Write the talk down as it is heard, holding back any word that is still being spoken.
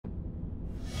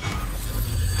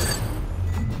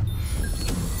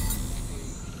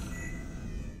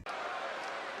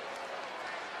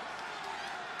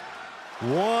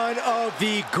One of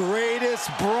the greatest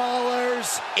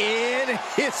brawlers in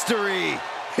history.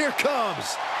 Here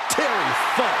comes Terry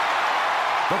Funk.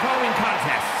 The following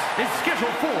contest is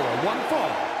scheduled for one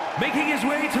fall. Making his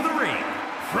way to the ring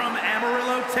from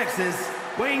Amarillo, Texas,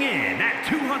 weighing in at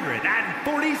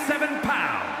 247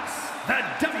 pounds, the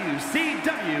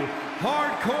WCW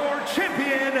Hardcore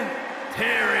Champion,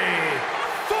 Terry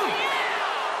Funk.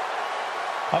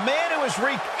 A man who has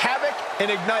wreaked havoc and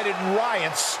ignited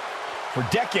riots for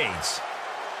decades.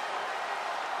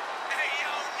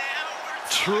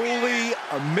 Truly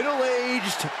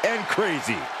middle-aged and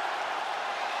crazy.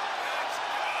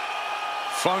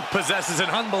 Funk possesses an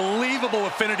unbelievable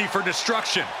affinity for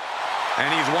destruction,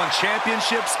 and he's won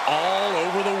championships all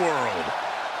over the world.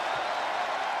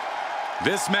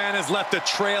 This man has left a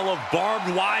trail of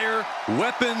barbed wire,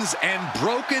 weapons, and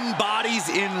broken bodies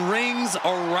in rings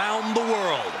around the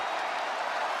world.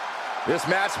 This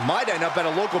match might end up at a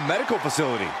local medical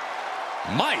facility.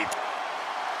 Might?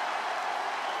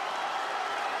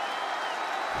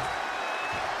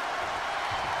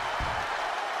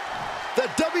 The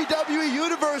WWE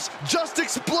Universe just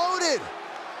exploded!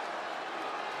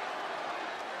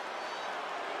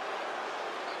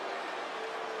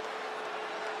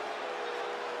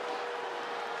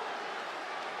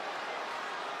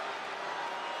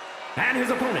 And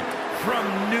his opponent from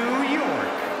New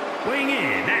York, weighing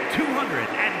in at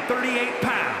 238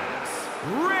 pounds,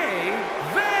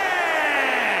 Vader!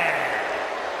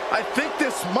 I think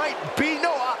this might be,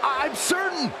 I'm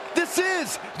certain this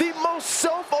is the most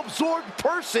self-absorbed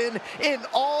person in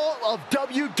all of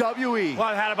WWE. Well,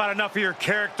 I've had about enough of your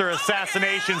character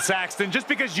assassination, Saxton. Just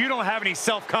because you don't have any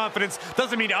self-confidence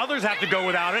doesn't mean others have to go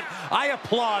without it. I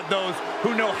applaud those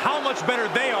who know how much better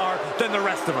they are than the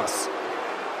rest of us.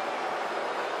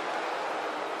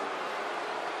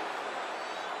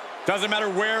 Doesn't matter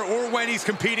where or when he's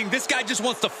competing, this guy just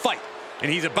wants to fight,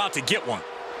 and he's about to get one.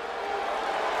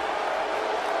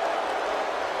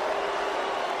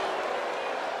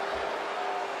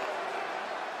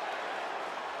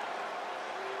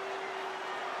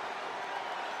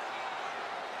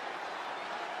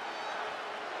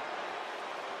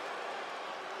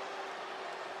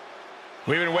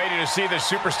 We've been waiting to see the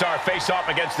superstar face off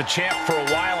against the champ for a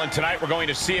while, and tonight we're going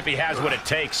to see if he has what it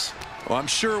takes. Well, I'm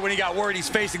sure when he got word he's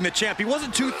facing the champ, he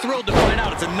wasn't too thrilled to find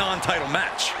out it's a non-title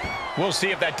match. We'll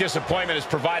see if that disappointment has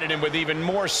provided him with even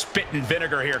more spit and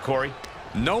vinegar here, Corey.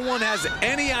 No one has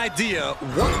any idea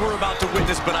what we're about to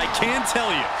witness, but I can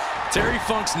tell you, Terry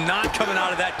Funk's not coming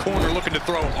out of that corner looking to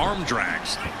throw arm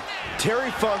drags.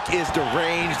 Terry Funk is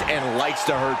deranged and likes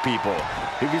to hurt people.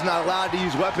 If he's not allowed to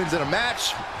use weapons in a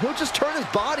match, he'll just turn his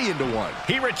body into one.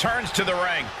 He returns to the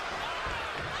ring.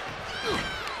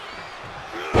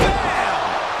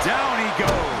 Down he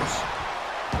goes.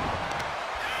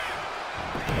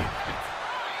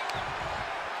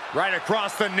 Right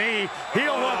across the knee.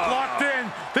 Heel hook locked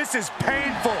in. This is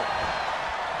painful.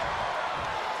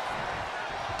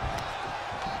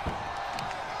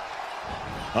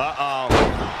 Uh-oh.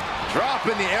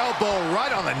 Dropping the elbow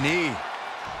right on the knee.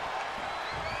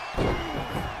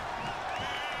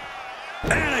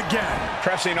 And again.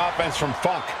 Pressing offense from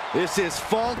Funk. This is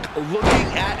Funk looking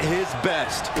at his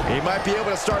best. He might be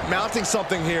able to start mounting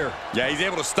something here. Yeah, he's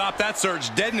able to stop that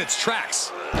surge dead in its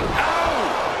tracks.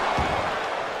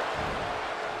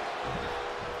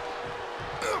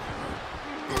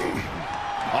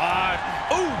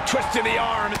 Twisting the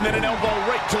arm, and then an elbow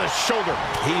right to the shoulder.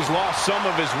 He's lost some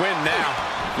of his wind now.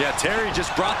 Yeah, Terry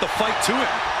just brought the fight to him.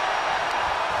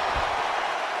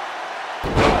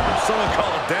 Someone call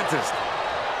a dentist.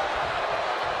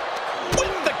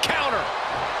 With the counter.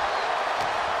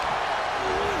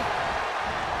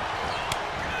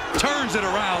 Turns it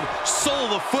around. Sole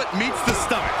of the foot meets the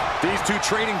stomach. These two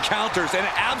trading counters, an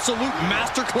absolute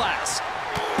masterclass.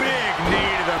 Big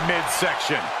knee to the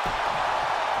midsection.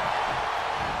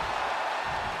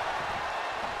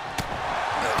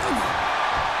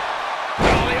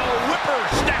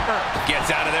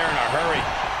 Gets out of there in a hurry.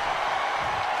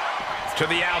 To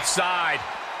the outside.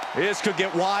 This could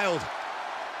get wild.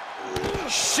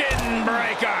 Shin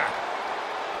breaker.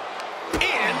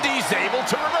 And he's able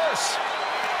to reverse.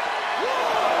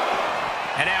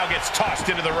 And now gets tossed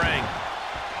into the ring.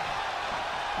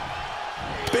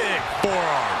 Big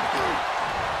forearm.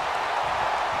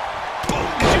 Boom.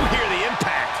 Did you hear the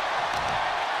impact?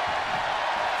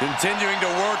 Continuing to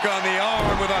work on the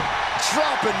arm with a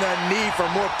Dropping the knee for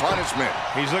more punishment.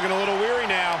 He's looking a little weary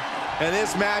now. And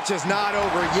this match is not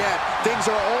over yet. Things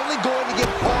are only going to get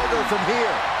harder from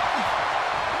here.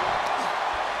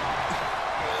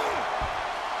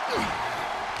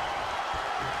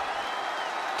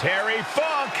 Terry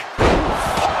Funk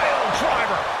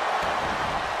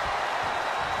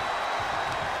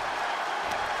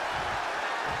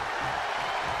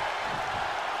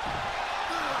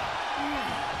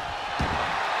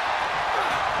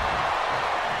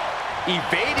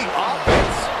evading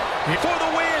offense for the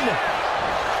win.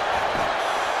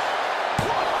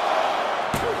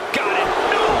 Got it.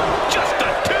 No, just a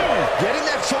 2. Getting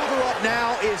that shoulder up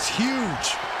now is huge.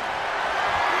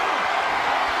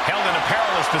 Held in a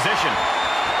perilous position.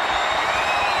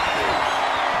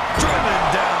 Driven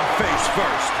down face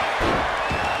first.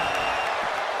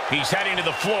 He's heading to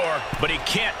the floor, but he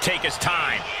can't take his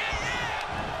time.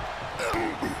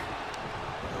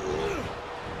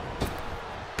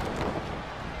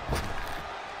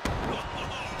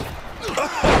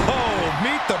 Oh,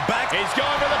 meet the back. He's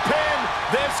going for the pin.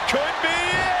 This could be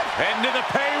it. Into the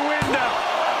pay window.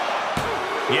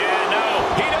 Yeah, no,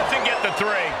 he doesn't get the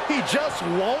 3. He just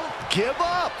won't give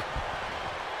up.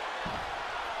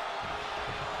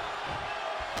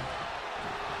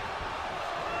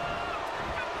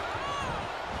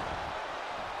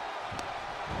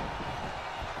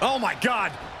 Oh, my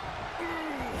God.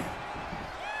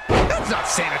 That's not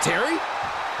sanitary.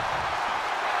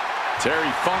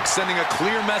 Terry Funk sending a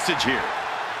clear message here.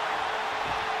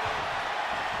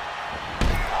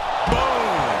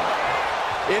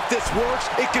 Boom. If this works,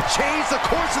 it could change the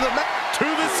course of the match. To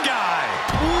the sky.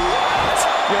 What?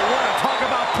 You want to talk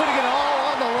about putting it all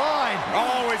on the line.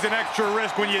 Always an extra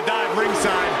risk when you dive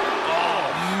ringside. Oh,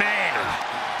 man.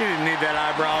 He didn't need that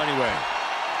eyebrow anyway.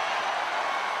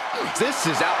 This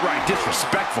is outright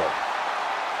disrespectful.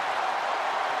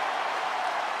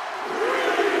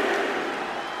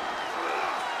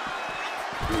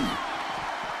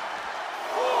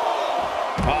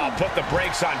 Oh, put the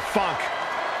brakes on Funk.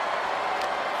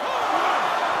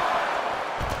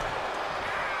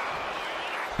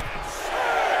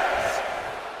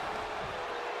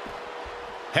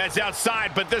 Heads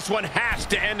outside, but this one has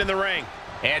to end in the ring.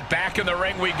 And back in the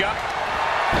ring we go.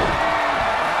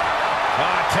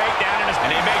 Takedown,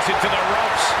 and he makes it to the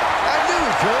ropes. I knew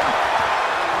he could.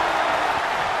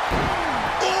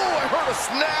 Oh, I heard a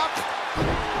snap.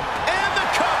 And the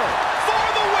cover for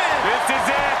the win. This is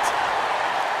it.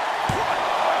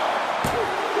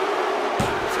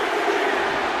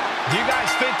 Do you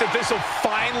guys think that this will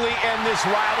finally end this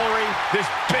rivalry? This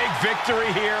big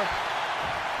victory here?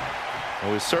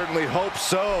 Well, we certainly hope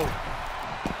so.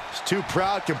 These two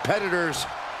proud competitors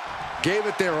gave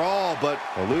it their all, but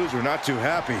the loser not too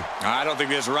happy. I don't think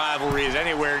this rivalry is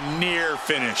anywhere near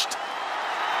finished.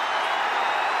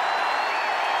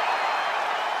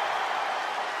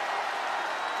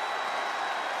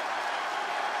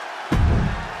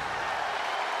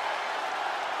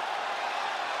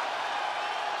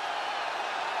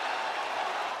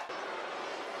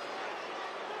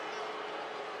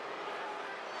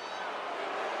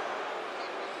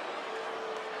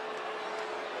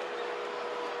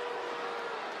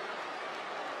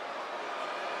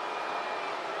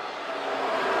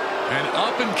 An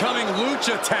up-and-coming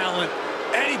lucha talent,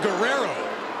 Eddie Guerrero.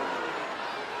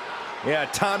 Yeah,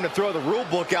 time to throw the rule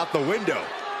book out the window.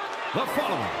 The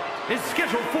following is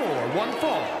scheduled for one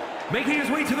fall, making his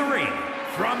way to the ring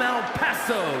from El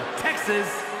Paso, Texas,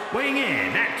 weighing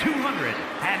in at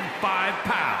 205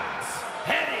 pounds,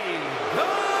 Eddie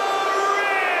Guerrero!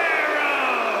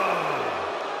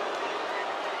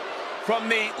 From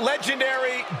the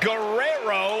legendary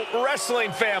Guerrero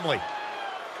wrestling family.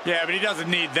 Yeah, but he doesn't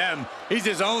need them. He's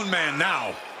his own man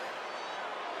now.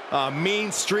 A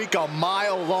mean streak a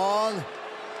mile long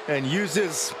and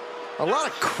uses a lot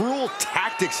of cruel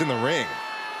tactics in the ring.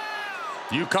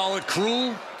 You call it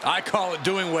cruel, I call it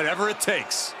doing whatever it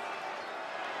takes.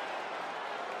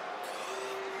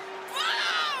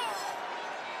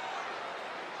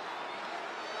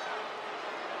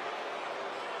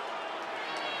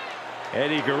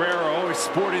 Eddie Guerrero always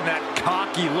sporting that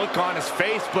cocky look on his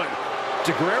face, but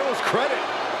to Guerrero's credit,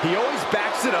 he always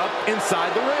backs it up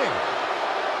inside the ring.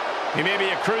 He may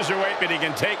be a cruiserweight, but he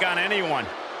can take on anyone.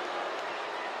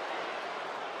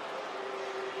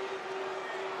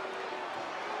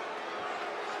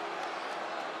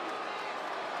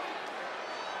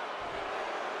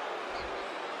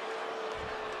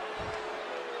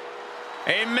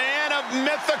 A man of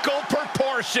mythical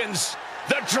proportions,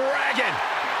 the Dragon.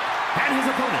 And his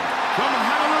opponent from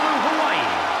Honolulu, Hawaii,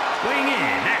 weighing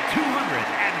in at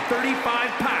 235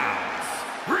 pounds,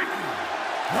 Ricky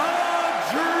the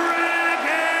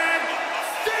Dragon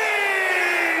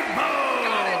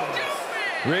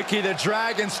Steamboat! Ricky the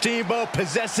Dragon Steamboat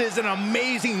possesses an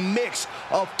amazing mix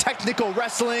of technical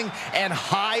wrestling and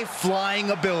high-flying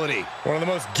ability. One of the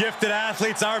most gifted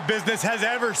athletes our business has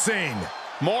ever seen.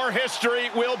 More history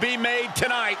will be made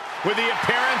tonight with the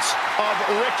appearance of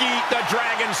Ricky the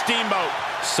Dragon Steamboat.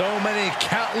 So many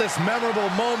countless memorable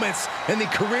moments in the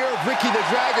career of Ricky the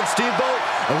Dragon Steamboat,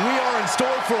 and we are in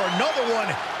store for another one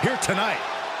here tonight.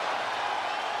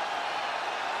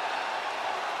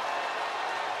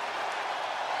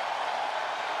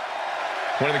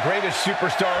 One of the greatest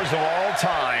superstars of all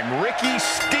time, Ricky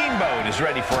Steamboat, is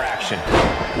ready for action.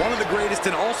 One of the greatest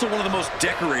and also one of the most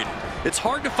decorated. It's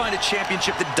hard to find a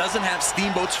championship that doesn't have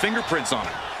Steamboat's fingerprints on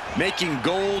it. Making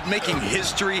gold, making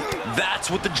history,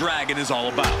 that's what the Dragon is all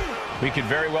about. We could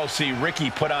very well see Ricky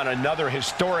put on another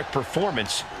historic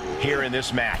performance here in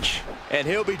this match. And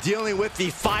he'll be dealing with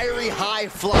the fiery high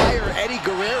flyer, Eddie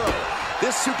Guerrero.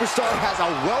 This superstar has a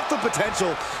wealth of potential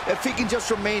if he can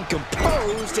just remain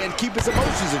composed and keep his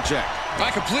emotions in check. I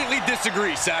completely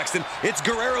disagree, Saxton. It's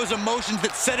Guerrero's emotions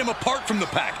that set him apart from the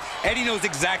pack. Eddie knows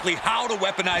exactly how to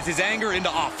weaponize his anger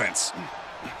into offense.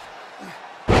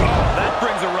 Oh, that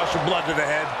brings a rush of blood to the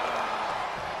head.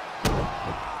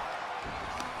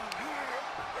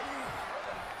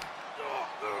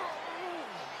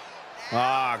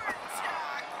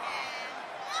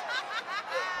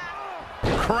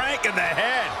 Crank in the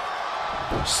head.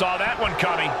 Saw that one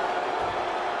coming.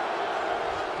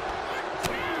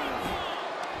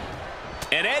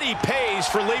 And Eddie pays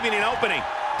for leaving an opening.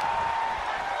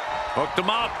 Hooked him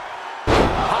up.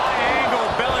 High angle,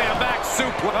 belly and back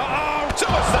suplex. Uh-oh,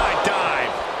 suicide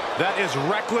dive. That is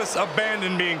reckless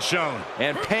abandon being shown.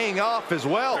 And paying off as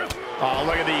well. Oh,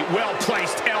 look at the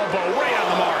well-placed elbow right on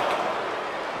the mark.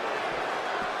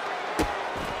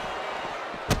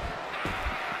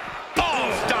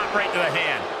 Right to the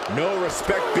hand. No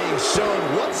respect being shown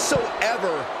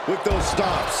whatsoever with those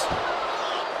stomps.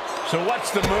 So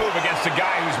what's the move against a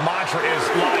guy whose mantra is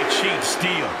lie, cheat,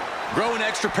 steal? Grow an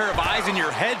extra pair of eyes in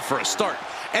your head for a start.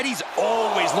 Eddie's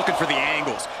always looking for the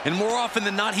angles, and more often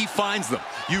than not, he finds them.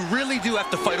 You really do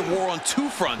have to fight a war on two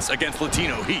fronts against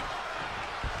Latino Heat.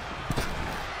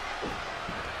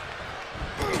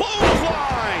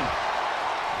 Clothesline!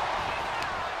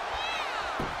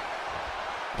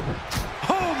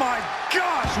 Oh my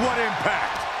gosh, what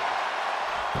impact!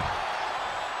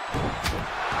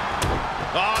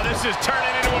 Oh, this is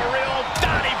turning into a real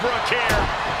Donnybrook here.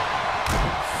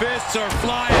 Fists are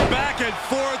flying back and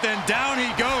forth, and down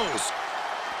he goes.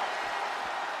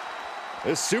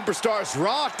 This superstar's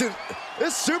rocked, and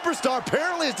this superstar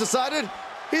apparently has decided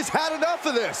he's had enough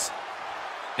of this.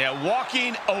 Yeah,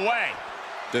 walking away.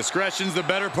 Discretion's the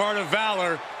better part of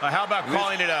valor. How about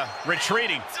calling it a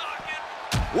retreating?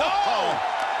 Whoa!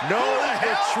 No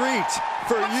retreat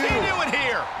for What's you. he doing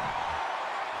here?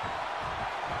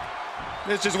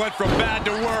 This just went from bad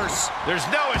to worse. There's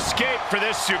no escape for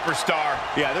this superstar.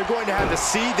 Yeah, they're going to have to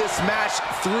see this match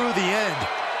through the end.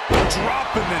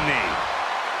 Dropping the knee.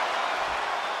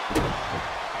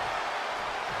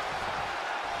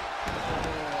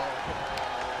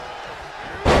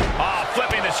 Oh,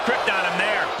 flipping the script on him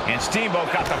there. And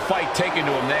Steamboat got the fight taken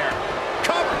to him there.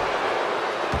 Cover.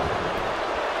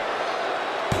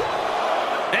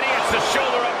 And he gets the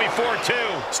shoulder up before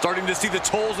two. Starting to see the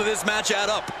tolls of this match add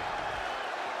up.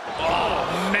 Oh,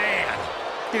 man.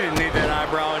 He didn't need that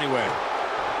eyebrow anyway.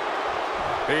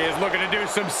 He is looking to do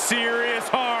some serious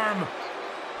harm.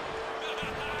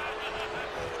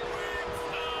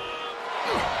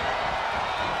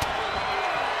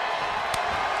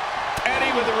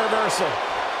 Eddie with a reversal.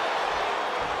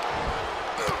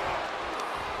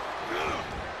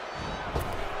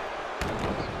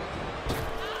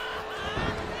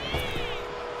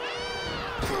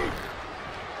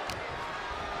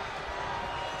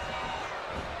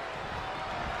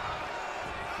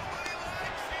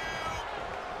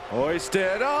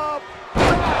 Hoisted up.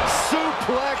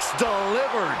 Suplex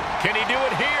delivered. Can he do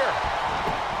it here?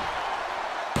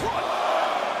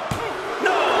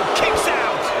 No, kicks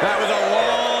out. That was a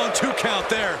long 2 count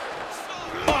there.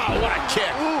 Oh, what a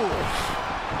kick. Ooh.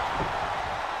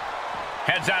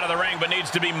 Heads out of the ring, but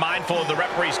needs to be mindful of the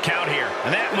referee's count here.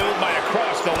 And that move might have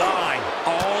crossed the line.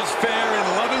 All's fair in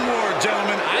love and war,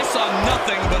 gentlemen. I saw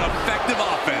nothing but effective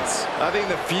offense. I think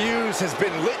the fuse has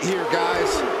been lit here,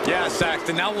 guys. Yeah,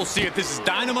 Saxton, now we'll see if this is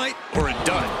dynamite or a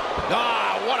dud.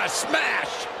 Ah, what a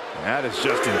smash. That is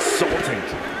just insulting.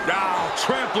 Now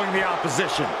trampling the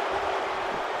opposition.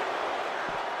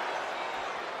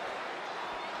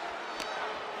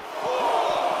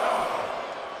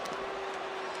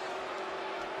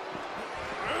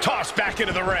 Tossed back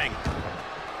into the ring.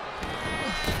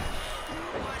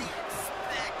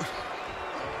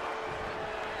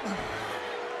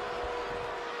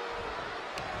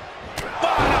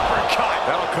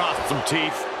 That'll cost some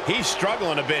teeth. He's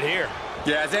struggling a bit here.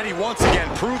 Yeah, as Eddie once again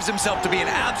proves himself to be an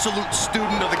absolute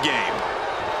student of the game.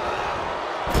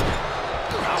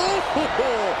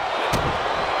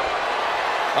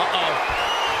 Uh-oh.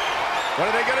 What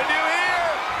are they going to do here?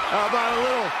 How about a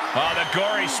little? Oh, the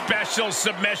gory special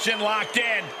submission locked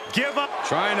in. Give up.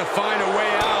 Trying to find a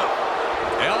way out.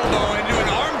 Elbow into an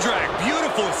arm drag.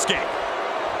 Beautiful escape.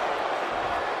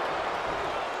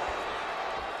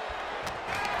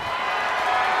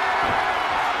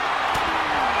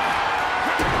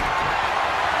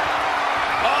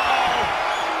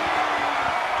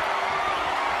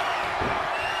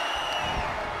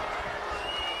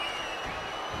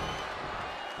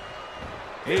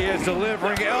 He is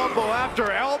delivering elbow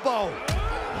after elbow.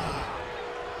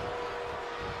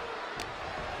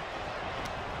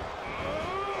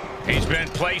 He's been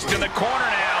placed in the corner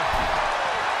now.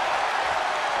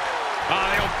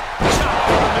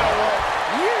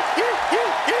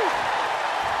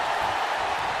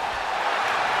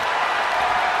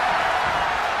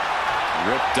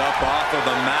 Ripped up off of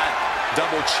the mat.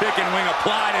 Double chicken wing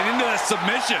applied and into the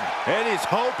submission. Eddie's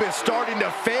hope is starting to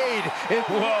fade.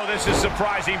 Whoa, this is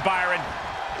surprising, Byron.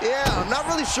 Yeah, I'm not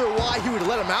really sure why he would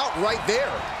let him out right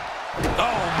there.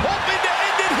 Oh, hoping to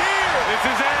end it here. This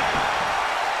is it.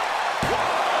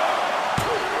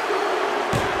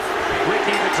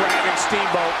 Ricky the Dragon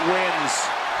Steamboat wins.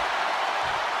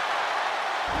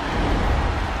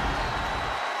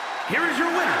 Here is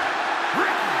your winner,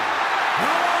 Ricky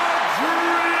the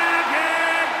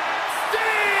Dragon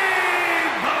Steamboat.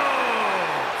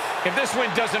 If this win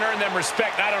doesn't earn them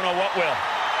respect, I don't know what will.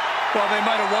 Well, they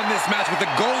might have won this match with the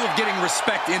goal of getting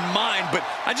respect in mind, but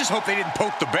I just hope they didn't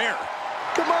poke the bear.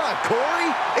 Come on,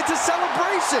 Corey. It's a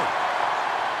celebration.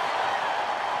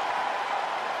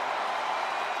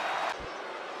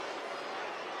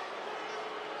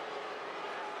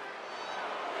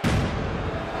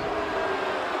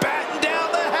 Batten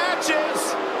down the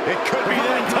hatches. It could be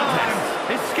that time.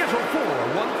 Is scheduled for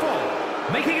one fall.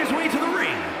 Making his way to the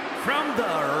ring from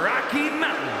the Rocky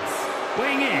Mountains,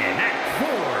 weighing in at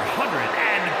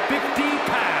 450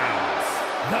 pounds,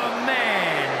 the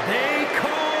man they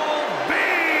call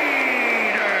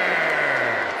Vader.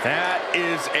 That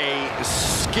is a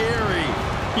scary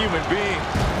human being.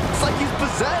 It's like he's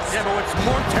possessed. Yeah, but what's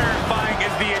more terrifying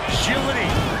is the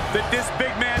agility that this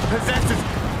big man possesses.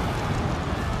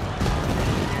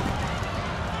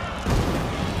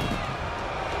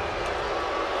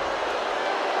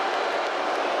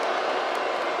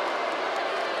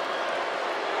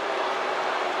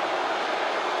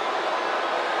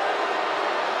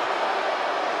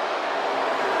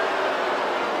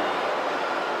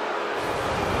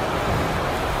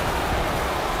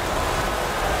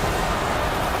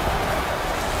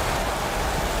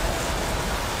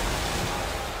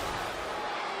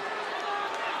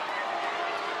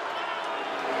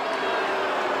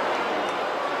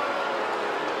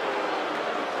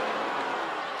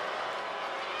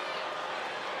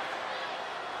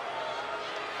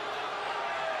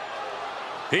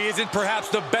 He is in perhaps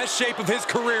the best shape of his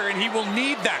career, and he will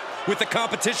need that with the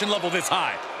competition level this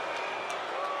high.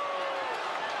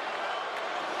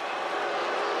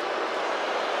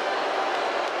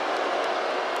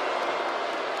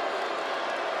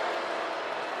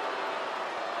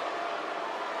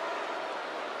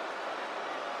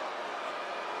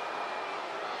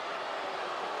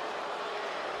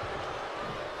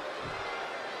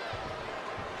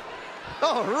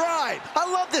 All right. I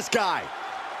love this guy.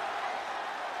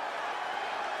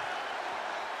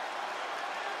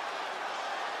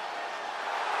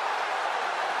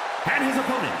 And his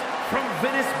opponent from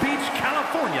Venice Beach,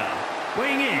 California,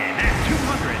 weighing in at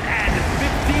 250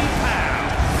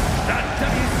 pounds, the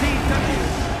WCW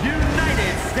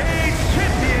United States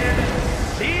Champion,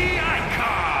 the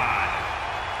Icon.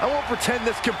 I won't pretend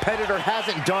this competitor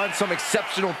hasn't done some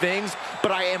exceptional things,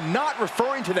 but I am not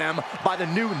referring to them by the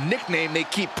new nickname they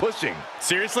keep pushing.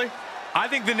 Seriously? I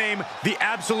think the name the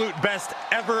absolute best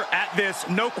ever at this,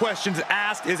 no questions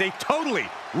asked, is a totally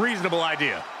reasonable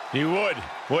idea. You would,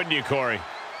 wouldn't you, Corey?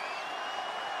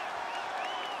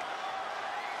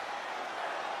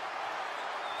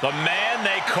 The man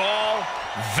they call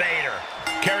Vader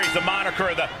carries the moniker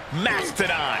of the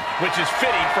Mastodon, which is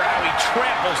fitting for how he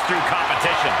tramples through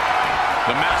competition.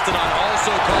 The Mastodon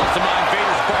also calls to mind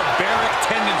Vader's barbaric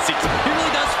tendencies. He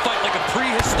really does fight like a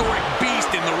prehistoric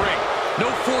beast in the ring. No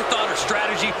forethought or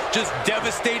strategy, just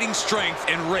devastating strength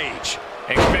and rage.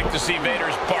 Expect to see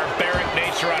Vader's barbaric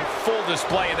nature on full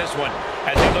display in this one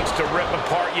as he looks to rip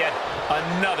apart yet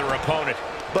another opponent.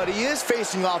 But he is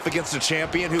facing off against a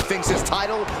champion who thinks his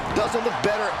title doesn't look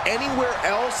better anywhere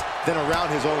else than around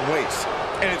his own waist.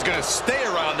 And it's going to stay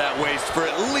around that waist for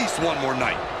at least one more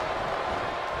night.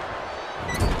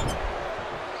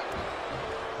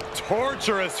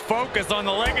 Torturous focus on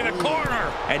the leg in the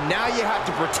corner. And now you have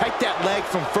to protect that leg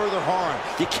from further harm.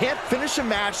 You can't finish a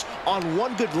match on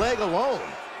one good leg alone.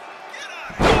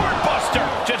 Doorbuster!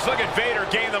 Just look at Vader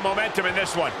gain the momentum in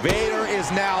this one. Vader is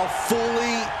now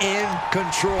fully in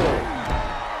control.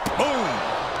 Boom!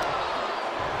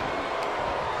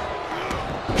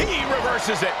 He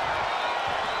reverses it.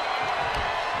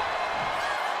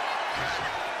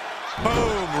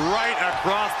 Boom, right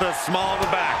across the small of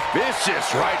the back.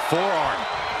 Vicious right forearm.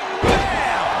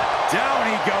 Bam! Down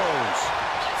he goes.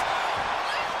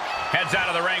 Heads out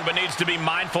of the ring, but needs to be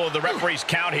mindful of the referee's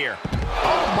count here.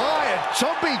 Oh my, a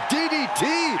jumping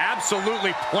DDT.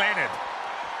 Absolutely planted.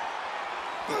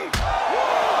 Oh,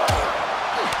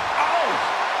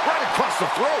 right across the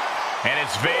throat. And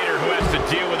it's Vader who has to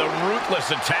deal with a ruthless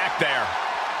attack there.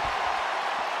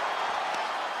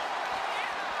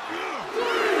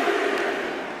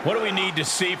 What do we need to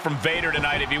see from Vader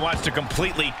tonight if he wants to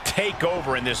completely take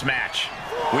over in this match?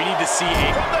 We need to see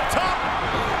a... From the top!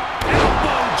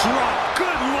 Elbow drop,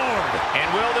 good Lord! And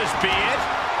will this be it?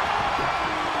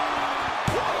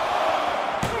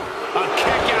 A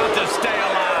kick out to stay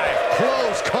alive.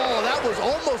 Close call. That was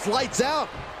almost lights out.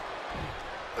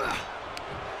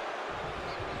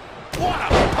 What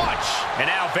a punch! And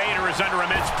now Vader is under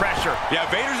immense pressure. Yeah,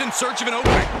 Vader's in search of an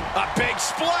opening. A big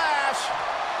splash!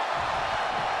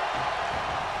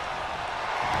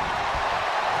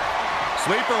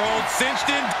 Sleeper hold cinched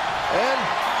in. And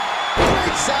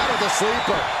breaks out of the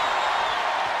sleeper.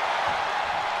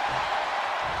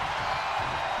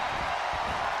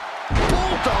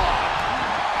 Bulldog.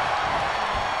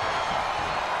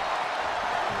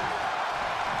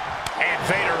 And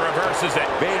Vader reverses it.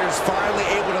 Vader's finally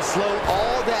able to slow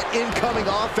all that incoming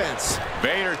offense.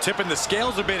 Vader tipping the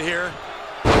scales a bit here.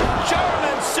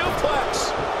 German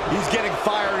suplex. He's getting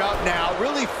fired up now,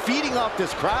 really feeding off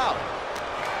this crowd.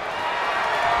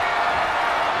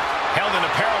 Held in a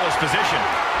perilous position.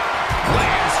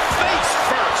 Lands face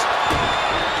first.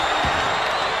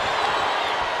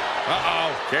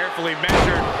 Uh-oh, carefully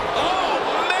measured. Oh,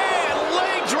 man!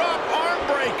 Leg drop arm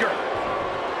breaker.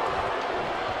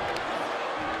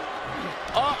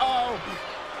 Uh-oh.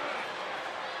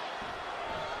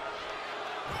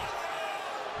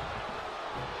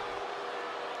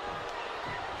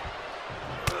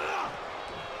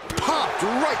 Popped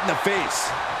right in the face.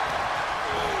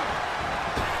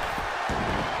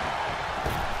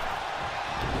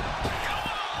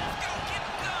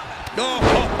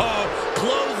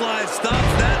 Clothesline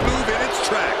stops that move in its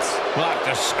tracks. We'll have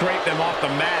to scrape them off the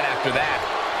mat after that.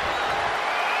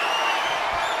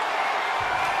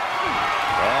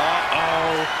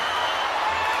 Uh-oh.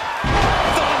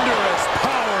 Thunderous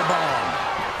powerbomb.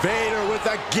 Vader with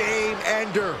a game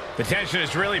ender. The tension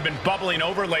has really been bubbling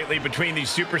over lately between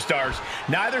these superstars.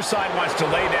 Neither side wants to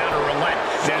lay down or relent.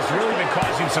 That has really been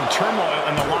causing some turmoil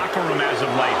in the locker room as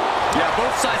of late. Yeah,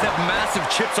 both sides have massive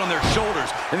chips on their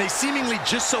shoulders, and they seemingly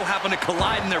just so happen to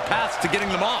collide in their paths to getting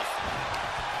them off.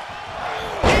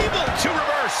 Able to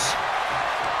reverse.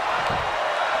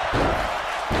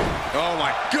 Oh,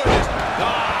 my goodness.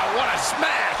 Ah, what a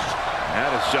smash.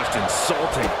 That is just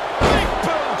insulting. Big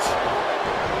boot.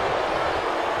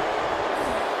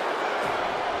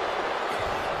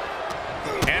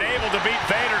 And able to beat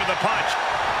Vader to the punch.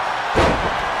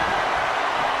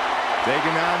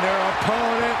 Taking on their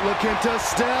opponent, looking to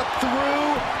step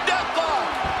through. Deathlock.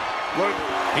 Look,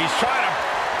 he's trying to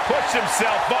push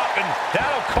himself up, and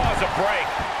that'll cause a break.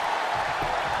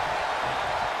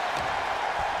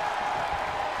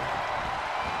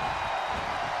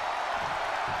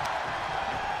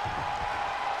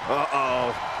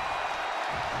 Uh-oh.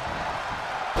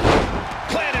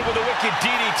 Planted with a wicked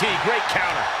DDT. Great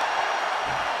counter.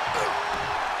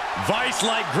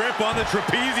 Vice-like grip on the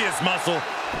trapezius muscle.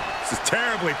 This is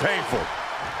terribly painful.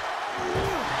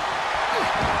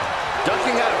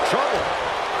 Ducking out of trouble.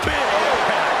 Big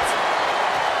impact.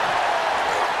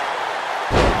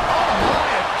 Oh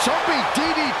my, a jumping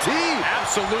DDT.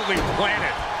 Absolutely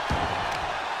planted.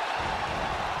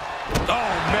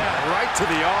 Oh man, right to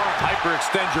the arm.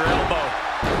 Hyperextend your elbow.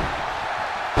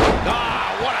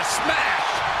 Ah, what a smash.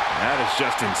 That is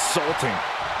just insulting.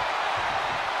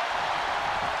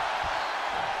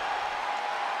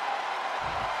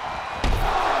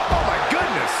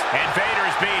 And Vader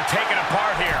is being taken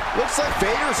apart here. Looks like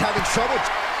Vader's having trouble.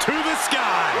 To the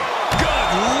sky. Good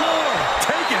Lord.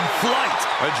 Taking flight.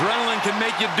 Adrenaline can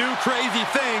make you do crazy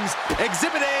things.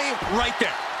 Exhibit A right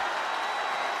there.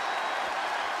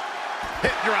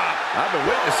 Hip drop. I've been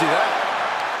waiting to see that.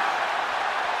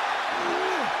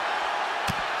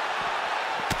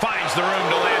 Finds the room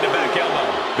to land a back elbow.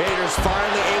 Vader's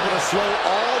finally able to slow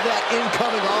all that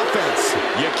incoming offense.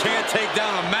 You can't take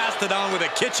down a mastodon with a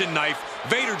kitchen knife.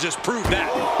 Vader just proved that.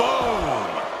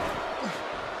 Boom.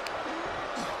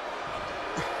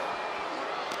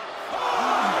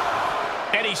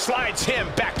 And he slides him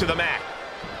back to the mat.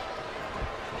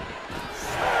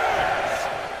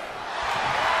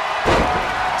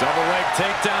 Double leg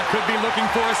takedown. Could be looking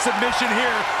for a submission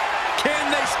here. Can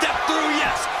they step through?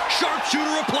 Yes.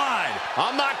 Sharpshooter applied.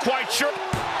 I'm not quite sure.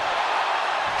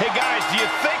 Hey, guys, do you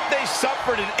think they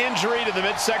suffered an injury to the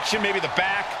midsection, maybe the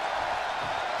back?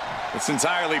 It's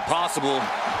entirely possible.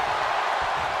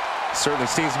 Certainly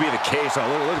seems to be the case.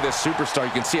 Oh, look at this superstar.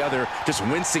 You can see how they're just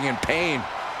wincing in pain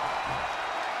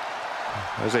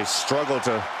as they struggle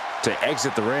to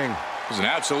exit the ring. It was an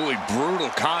absolutely brutal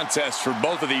contest for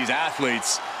both of these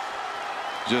athletes.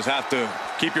 Just have to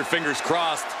keep your fingers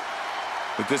crossed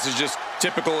that this is just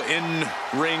typical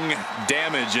in-ring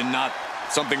damage and not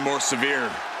something more severe.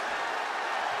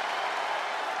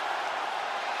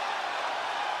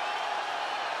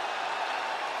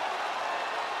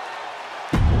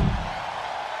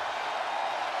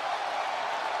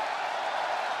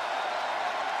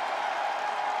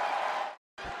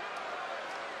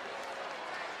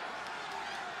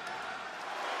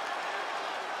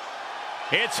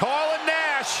 It's Hall and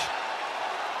Nash.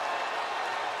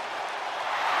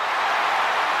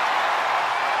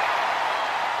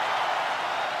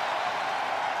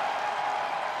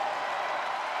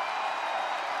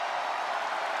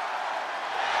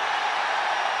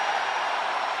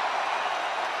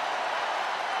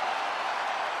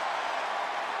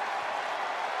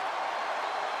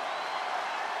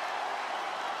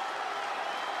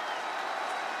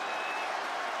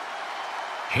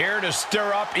 Here to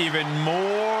stir up even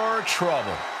more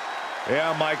trouble.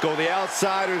 Yeah, Michael, the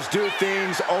outsiders do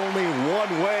things only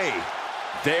one way.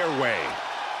 Their way.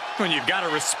 And you've got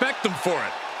to respect them for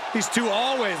it. These two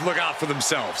always look out for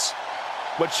themselves.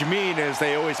 What you mean is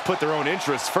they always put their own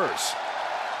interests first.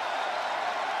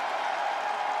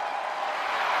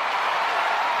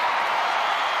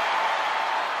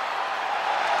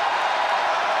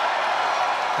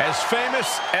 As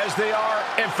famous as they are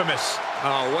infamous.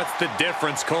 Oh, what's the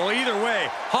difference, Cole? Either way,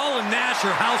 Hall and Nash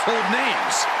are household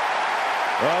names.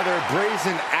 Well, their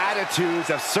brazen attitudes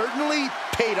have certainly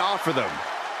paid off for them.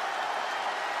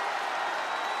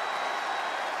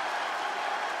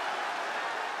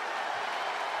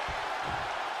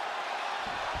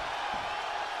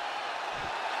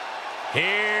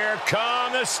 Here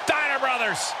come the Steiner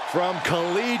brothers. From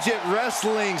collegiate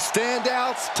wrestling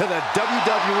standouts to the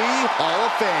WWE Hall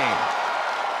of Fame.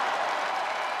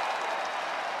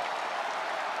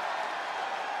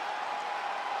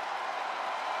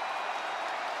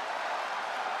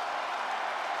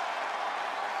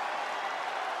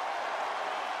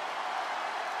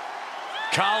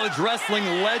 College wrestling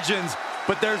legends,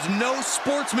 but there's no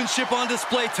sportsmanship on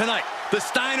display tonight. The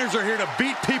Steiners are here to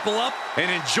beat people up and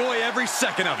enjoy every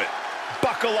second of it.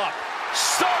 Buckle up.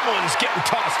 Someone's getting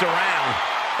tossed around.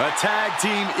 A tag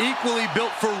team equally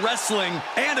built for wrestling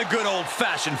and a good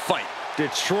old-fashioned fight.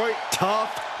 Detroit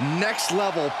tough, next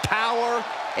level power,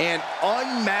 and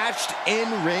unmatched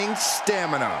in-ring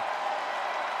stamina.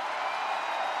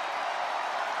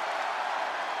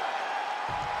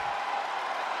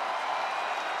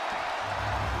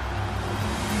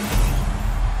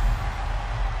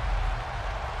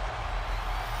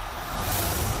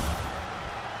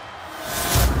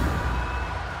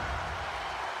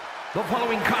 The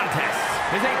following contest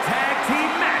is a tag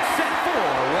team match set for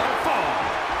one fall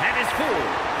and is for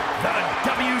the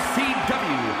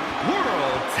WCW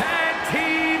World Tag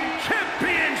Team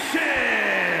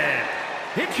Championship.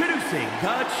 Introducing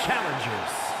the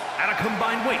challengers at a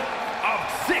combined weight of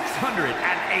 608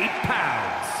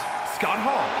 pounds, Scott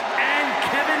Hall and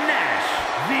Kevin Nash,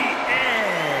 the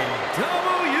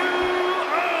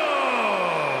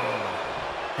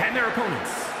NWO. And their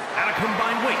opponents at a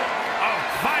combined weight of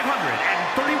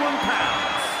 531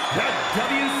 pounds, the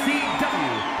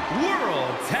WCW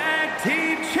World Tag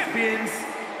Team Champions,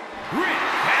 Rick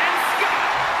and Scott,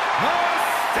 the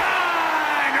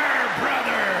Steiner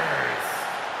brothers.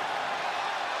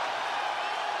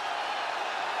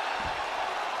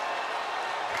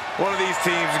 One of these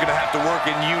teams is going to have to work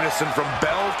in unison from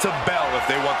bell to bell if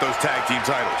they want those tag team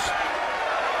titles.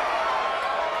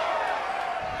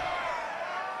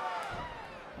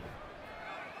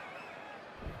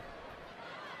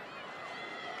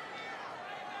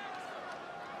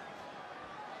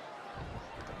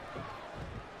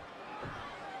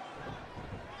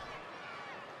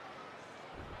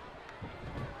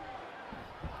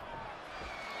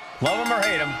 Love him or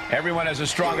hate him, everyone has a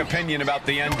strong opinion about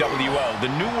the NWO. The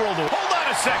New World Order. Hold on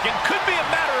a second. Could be a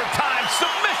matter of time.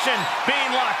 Submission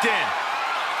being locked in.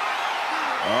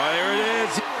 Oh, there it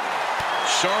is.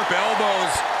 Sharp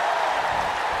elbows.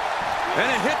 And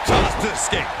a hip toss to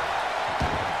escape.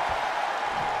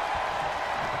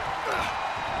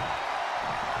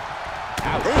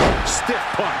 Ouch. Stiff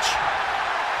punch.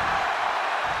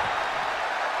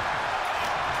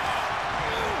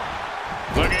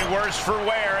 Looking worse for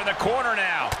wear in the corner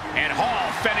now. And Hall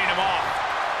fending him off.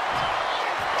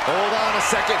 Hold on a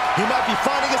second. He might be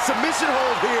finding a submission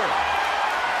hold here.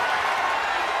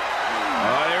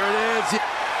 Oh, there it is.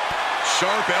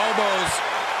 Sharp elbows.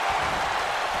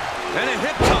 And a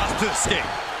hip toss to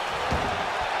escape.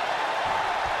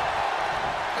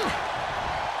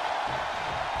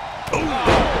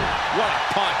 What a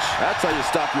punch. That's how you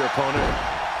stop your opponent.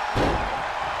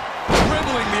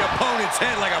 Dribbling the opponent's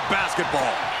head like a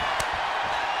basketball.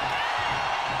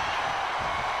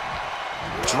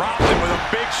 Dropped him with a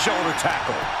big shoulder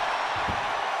tackle.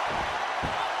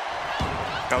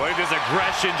 Oh, look at this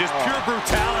aggression, just pure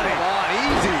brutality. Come on,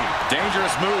 easy.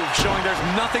 Dangerous move, showing there's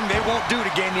nothing they won't do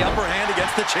to gain the upper hand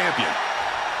against the champion.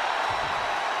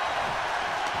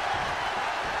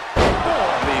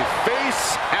 Oh, the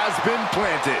face has been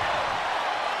planted.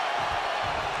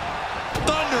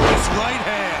 Thunderous right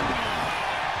hand.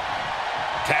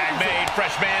 Tag made,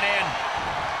 fresh man in.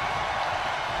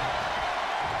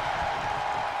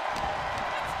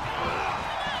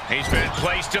 He's been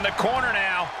placed in the corner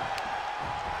now.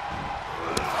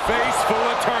 Face full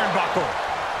of turnbuckle.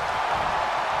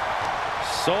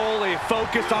 Solely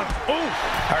focused on, ooh!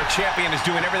 Our champion is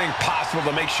doing everything possible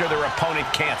to make sure their opponent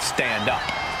can't stand up.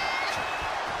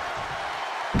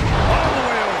 All the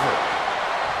way over.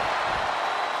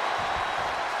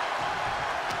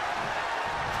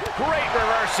 Great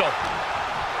reversal.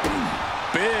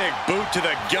 Big boot to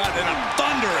the gut and a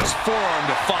thunderous forearm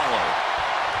to follow.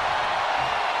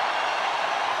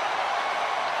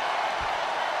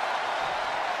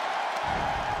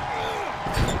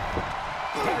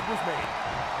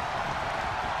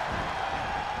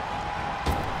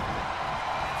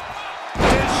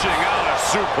 Dishing out a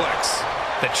suplex.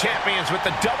 The champions with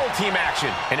the double team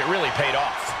action, and it really paid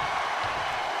off.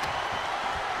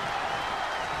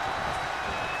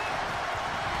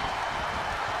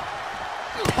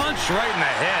 Punch right in the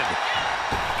head.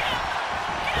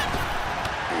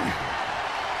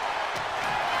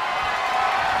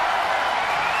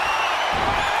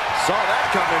 Saw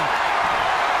that coming.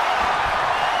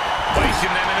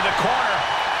 Placing them into the corner.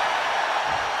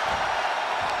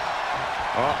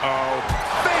 Uh-oh.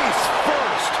 Face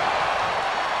first.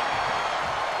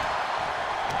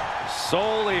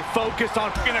 Solely focused on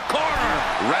in a corner.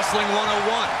 Wrestling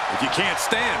 101. If you can't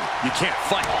stand, you can't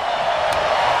fight.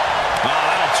 Oh,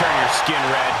 that'll turn your skin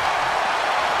red.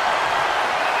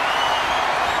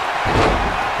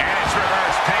 And it's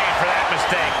reverse pain for that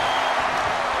mistake.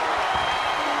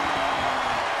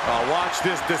 Oh, watch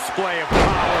this display of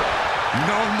power.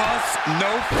 No muss,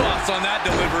 no fuss on that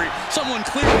delivery. Someone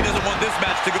clearly doesn't want this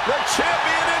match to go. The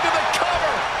champion into the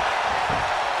cover.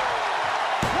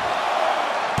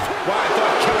 Well, I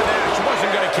thought Kevin Nash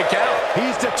wasn't going to kick out.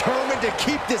 He's determined to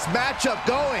keep this matchup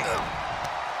going.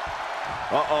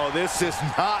 Uh-oh, this is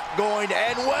not going to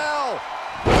end well.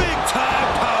 Big time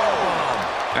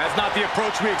powerbomb. That's not the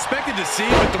approach we expected to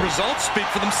see, but the results speak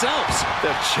for themselves.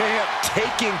 The champ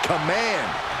taking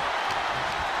command.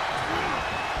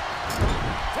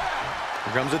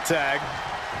 Here comes a tag.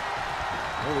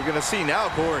 What are we going to see now,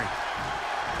 Corey?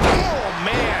 Oh,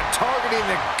 man, targeting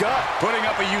the gut. Putting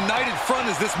up a united front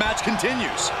as this match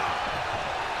continues.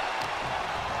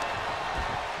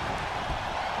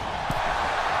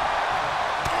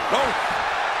 Oh!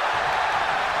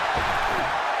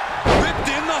 Ripped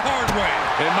in the hard way.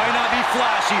 It might not be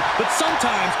flashy, but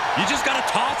sometimes you just got to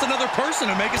toss another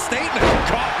person and make a statement.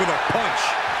 Caught with a punch.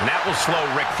 And that will slow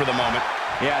Rick for the moment.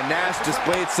 Yeah, Nash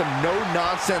displayed some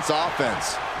no-nonsense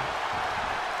offense.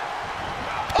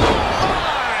 Oh,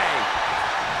 my!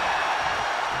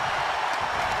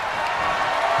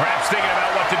 Perhaps thinking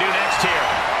about what to do next here.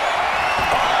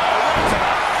 Oh, right to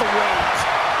the throat.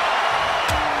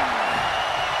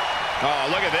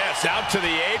 Oh, look at this. Out to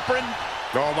the apron.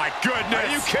 Oh, my goodness. Are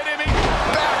you kidding me?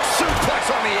 Back suplex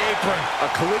on the apron. A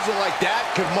collision like that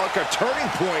could mark a turning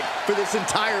point for this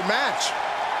entire match.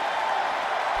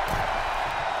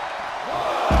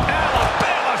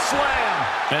 Alabama slam.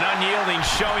 An unyielding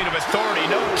showing of authority.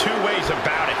 No two ways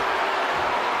about it.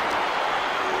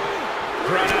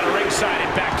 Run out of ringside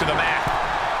and back to the mat.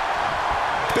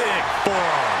 Big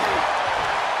forearm.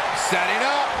 Setting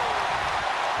up.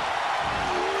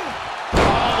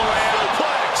 All the way out.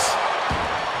 Suplex.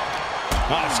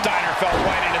 Oh, Steiner fell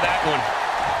right into that one.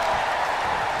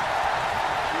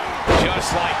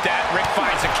 Just like that, Rick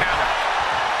finds a counter.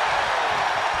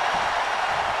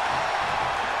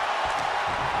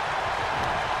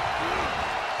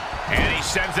 And he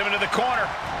sends him into the corner.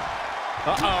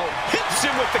 Uh-oh. Hits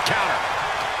him with the counter.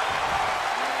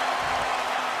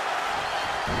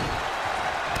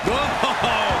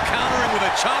 Oh, countering with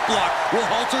a chop block will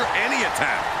alter any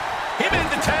attack. He made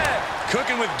the tag.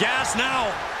 Cooking with gas now.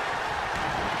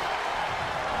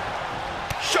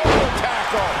 Shoulder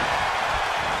tackle.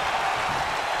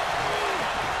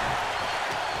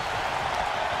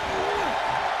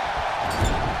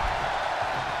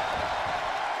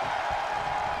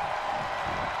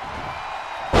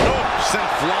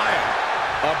 flying.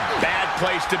 A bad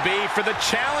place to be for the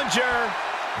challenger.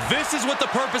 This is what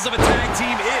the purpose of a tag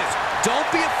team is. Don't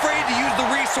be afraid to use the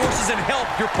resources and help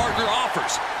your partner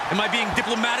offers. Am I being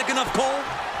diplomatic enough, Cole?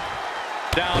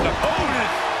 Down to Hogan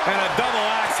and a double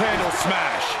axe handle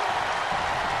smash.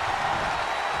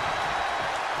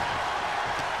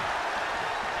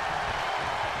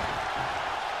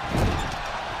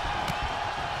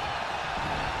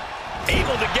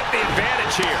 Able to get the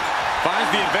advantage here.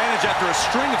 Finds the advantage after a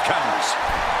string of counters.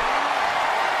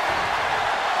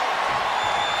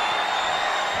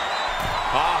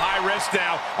 High risk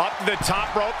now. Up to the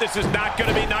top rope. This is not going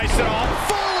to be nice at all.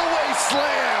 Fall-away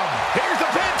slam. Here's the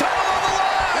pin, title on the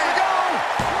line. There you go.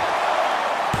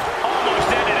 Almost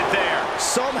ended it there.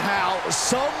 Somehow,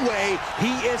 some way,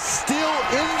 he is still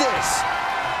in this.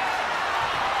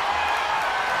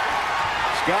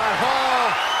 Scott Hall,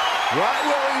 right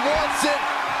where he wants it,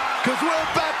 because we're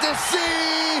about to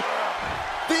see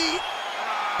the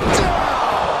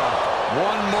down.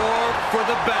 One more for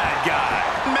the bad guy.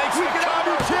 Makes the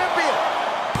cover champion.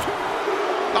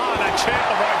 Oh, the champ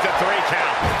avoids a 3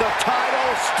 count. The title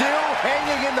still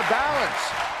hanging in the balance.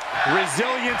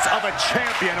 Resilience of a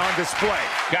champion on display.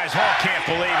 Guys, Hall can't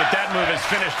believe it. That move has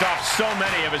finished off so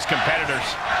many of his competitors.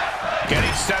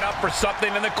 Getting set up for something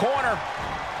in the corner.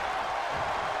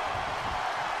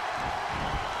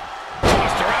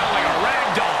 Tossed around like a rag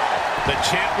doll. The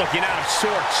champ looking out of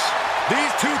sorts.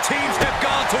 These two teams have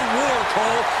gone to war,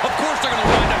 Cole. Of course they're going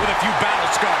to wind up with a few battle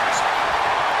scars.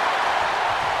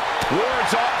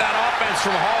 Wards off that offense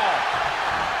from Hall.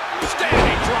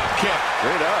 Standing drop kick.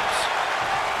 Great ups.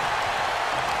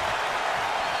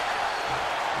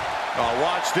 Oh,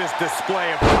 watch this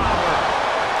display of power.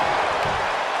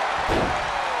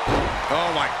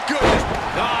 Oh, my goodness.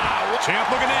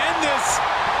 Champ looking to end this.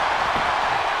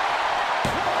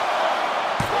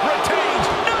 Retains.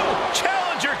 No!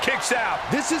 Challenger kicks out.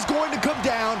 This is going to come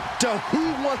down to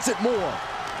who wants it more.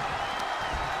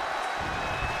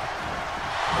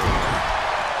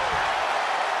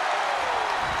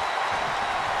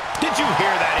 Did you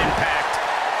hear that impact?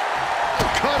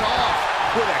 Cut off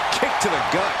with a kick to the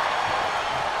gut.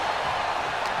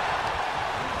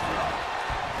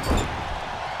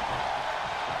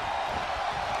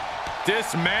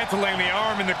 Dismantling the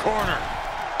arm in the corner.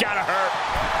 Gotta hurt.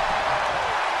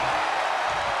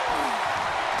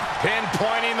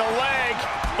 Pinpointing the leg.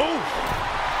 Ooh.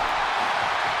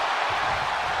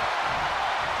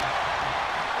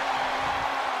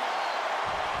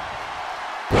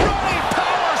 Running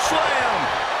power slam.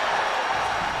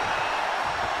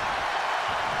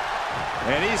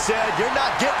 And he said, "You're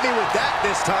not getting me with that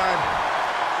this time."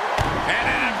 And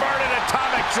an inverted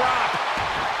atomic drop.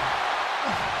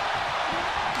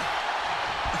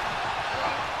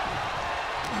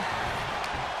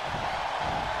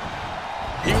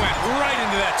 He went right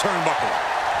into that turnbuckle.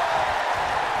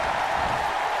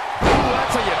 Ooh,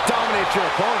 that's how you dominate your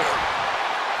opponent.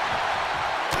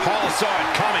 Hall saw it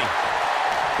coming.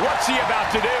 What's he about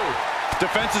to do?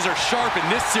 Defenses are sharp in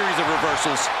this series of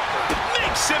reversals.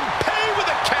 Makes him pay with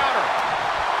a counter.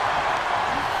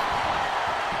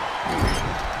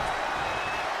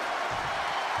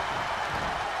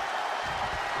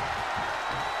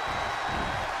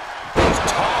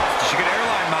 She get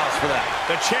airline miles for that.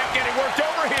 The champ getting worked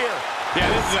over here. Yeah,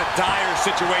 this is a dire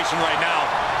situation right now.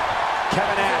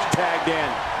 Kevin Nash tagged in.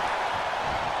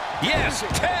 Yes,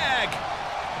 tag!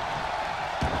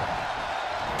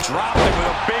 Dropped him with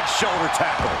a big shoulder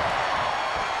tackle.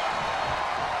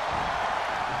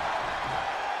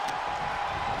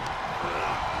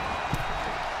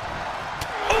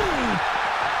 Ooh.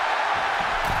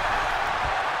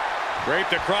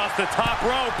 Draped across the top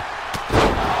rope.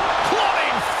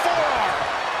 Clubbing forearm.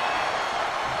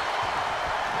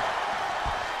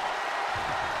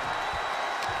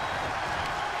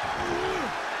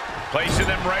 Placing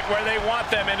them right where they want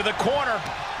them, into the corner.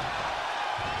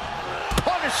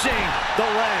 Punishing the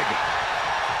leg.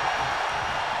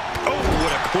 Oh,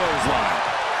 what a clothesline.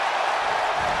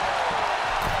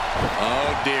 Oh,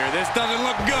 dear, this doesn't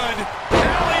look good.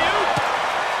 Alley-oop.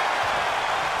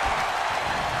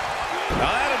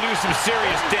 Now that'll do some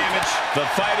serious damage. The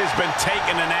fight has been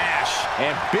taken to Nash.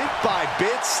 And bit by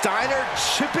bit, Steiner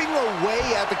chipping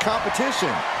away at the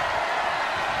competition.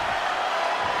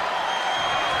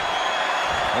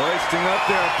 Hoisting up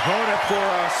their opponent for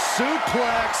a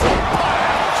suplex. What?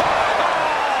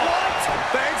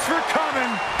 Thanks for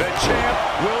coming. The champ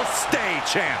will stay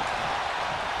champ.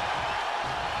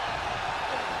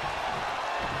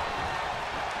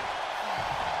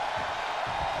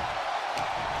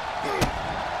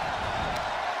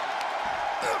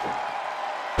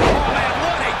 Oh, man,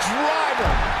 what a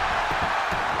driver.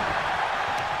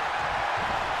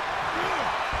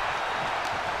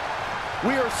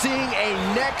 seeing a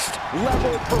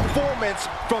next-level performance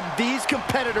from these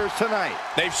competitors tonight.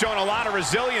 They've shown a lot of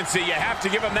resiliency. You have to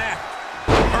give them that.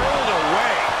 Hurled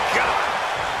away. God.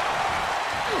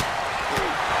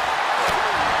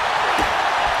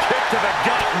 Kick to the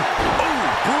gut. Ooh,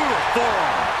 brutal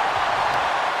forearm.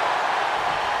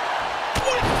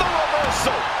 With the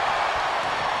reversal.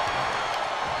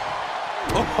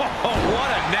 Oh, what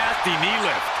a nasty knee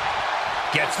lift.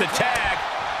 Gets the tag.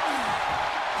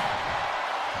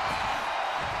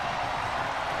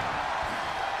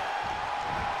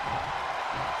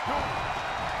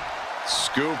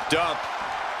 Scooped up.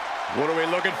 What are we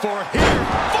looking for here?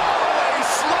 Fallaway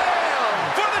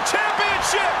slam for the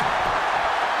championship.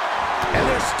 And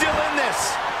they're still in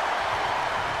this.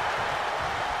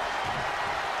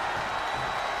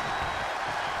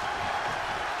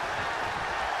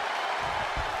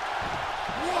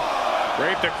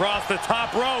 Draped across the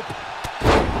top rope.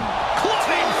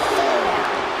 Clubbing forward.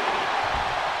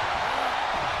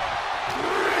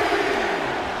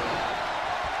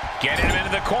 Getting him into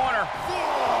the corner.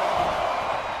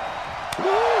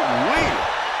 Ooh-wee.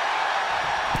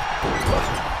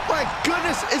 My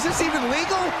goodness, is this even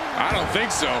legal? I don't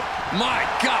think so. My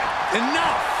God,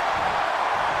 enough!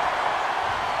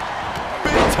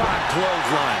 Big time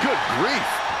clothesline. Good grief.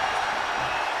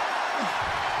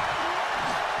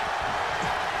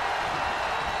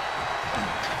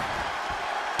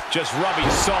 Just rubbing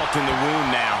salt in the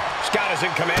wound now. Scott is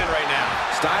in command right now.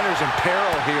 Steiner's in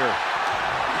peril here.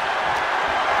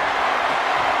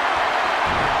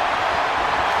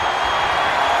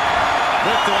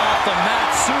 Lifted off the mat,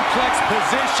 suplex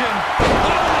position. Oh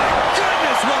my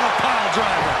goodness, what a pile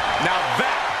driver. Now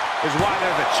that is why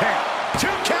they're the champ. 2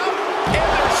 count, and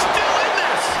they're still in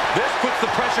this. This puts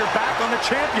the pressure back on the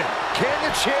champion. Can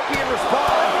the champion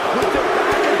respond with their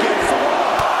back against the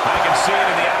wall? I can see it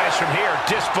in the eyes from here.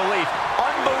 Disbelief.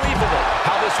 Unbelievable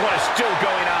how this one is still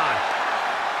going on.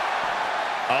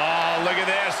 Oh, look at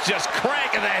this. Just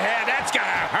cranking the head. That's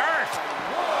gonna hurt.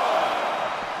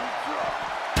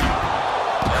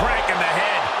 Cranking the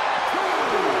head.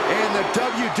 And the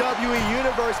WWE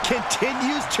Universe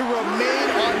continues to remain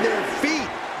on their feet.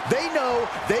 They know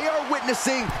they are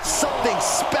witnessing something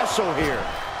special here.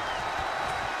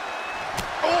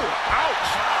 Oh, ouch.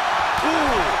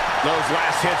 Ooh. Those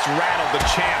last hits rattled the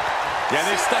champ. Yeah,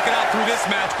 they stuck it out through this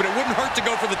match, but it wouldn't hurt to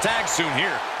go for the tag soon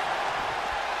here.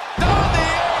 On the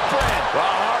apron. The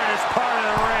hardest part of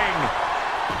the ring.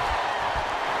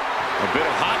 A bit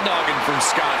of hot dogging from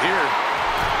Scott here.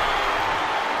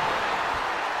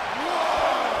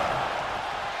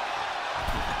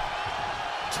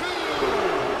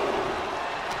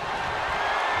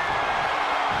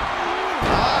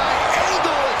 High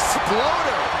angle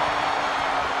exploder.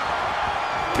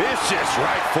 Vicious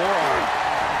right forearm.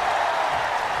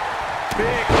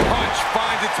 Big punch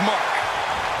finds its mark.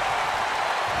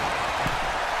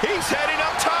 He's heading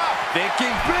up top.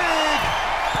 Thinking big.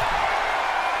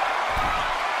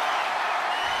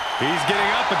 He's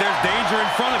getting up, but there's danger in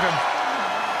front of him.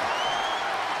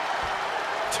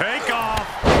 Take off.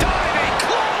 Diving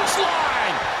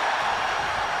clothesline.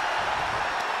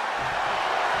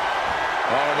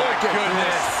 Oh, my Look at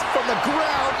goodness. this. From the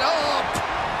ground up.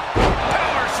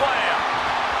 Power slam.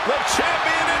 The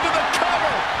champion into the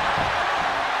cover.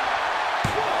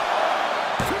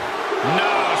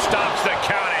 No, stops the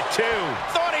count at 2.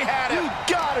 Thought he had it. You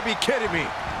gotta be kidding me.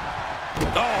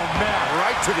 Oh, man,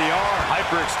 right to the arm.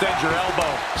 Hyperextend your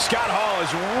elbow. Scott Hall is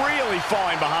really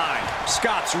falling behind.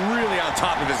 Scott's really on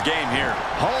top of his game here.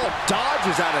 Hall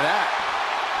dodges out of that.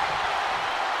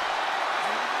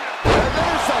 And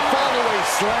there's the follow-away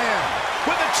slam.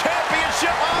 With the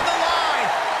championship on the line.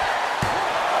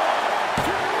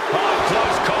 Oh,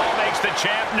 close call makes the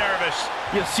champ nervous.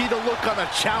 You see the look on the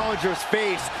challenger's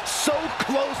face. So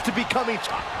close to becoming...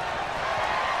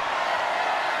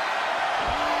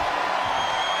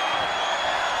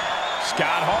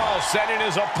 Scott Hall setting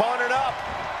his opponent up.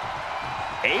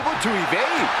 Able to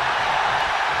evade.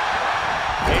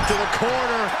 Into the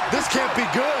corner. This can't be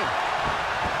good.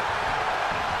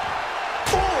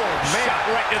 Oh, man. Shot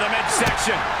right to the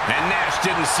midsection. And Nash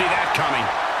didn't see that coming.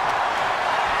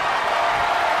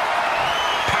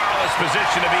 Powerless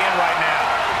position to be in right now.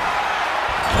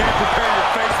 Can't prepare your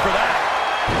face for that.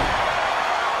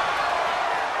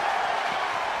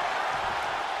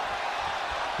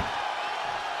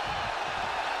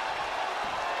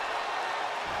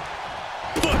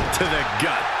 Foot to the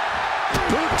gut.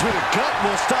 Boot to the gut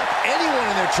will stop anyone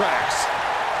in their tracks.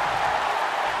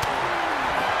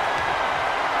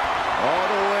 All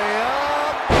the way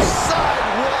up.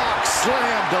 Sidewalk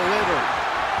slam delivered.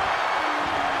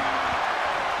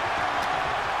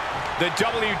 The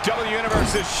WWE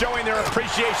Universe is showing their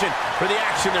appreciation for the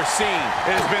action they're seeing.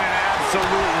 It has been an absolute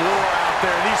war out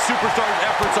there. These superstars'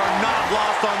 efforts are not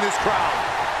lost on this crowd.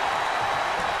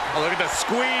 Oh, look at the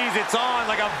squeeze. It's on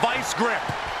like a vice grip.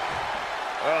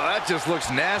 Oh, that just looks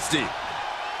nasty.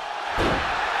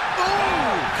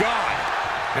 Oh, God.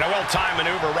 And a well-timed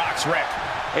maneuver rocks Rick.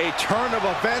 A turn of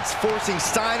events forcing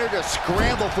Steiner to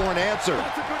scramble for an answer.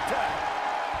 That's a good tag.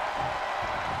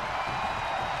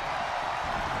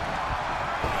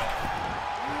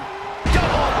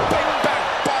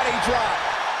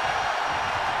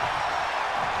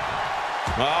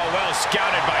 Oh, well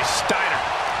scouted by Steiner.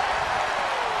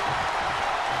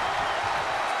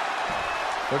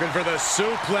 Looking for the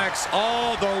suplex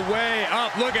all the way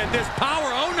up. Look at this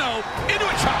power. Oh, no. Into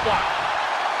a chop block.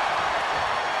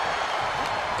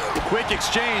 Quick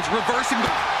exchange. Reversing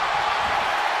the...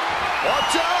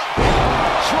 Watch out!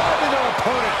 Driving their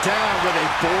opponent down with a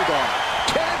bulldog.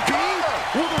 Can it be?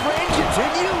 Will the reign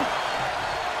continue?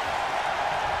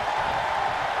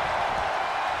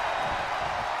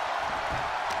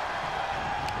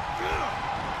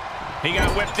 He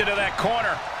got whipped into that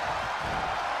corner.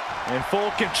 In full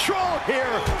control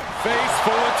here. Face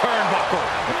full of turnbuckle.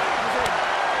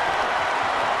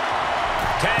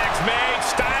 Tags made.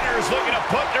 Steiner's looking to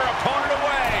put their opponent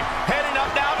away. Heading up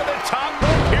now to the top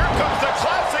rope. Here comes the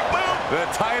classic move. The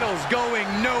title's going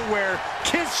nowhere.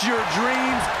 Kiss your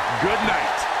dreams. Good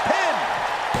night. Pin!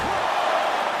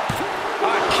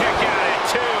 A kick out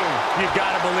at 2. You've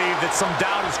got to believe that some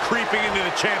doubt is creeping into the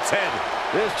champ's head.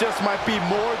 This just might be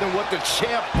more than what the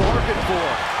champ bargained for.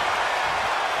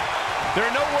 There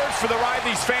are no words for the ride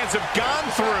these fans have gone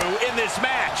through in this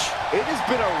match. It has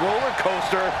been a roller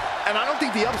coaster, and I don't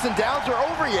think the ups and downs are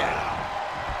over yet.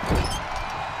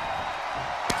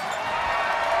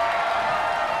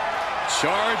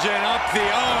 Charging up the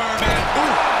arm, and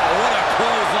ooh, what a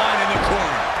clothesline in the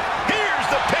corner. Here's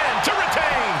the pin to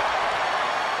retain.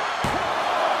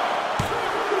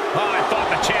 Oh, I thought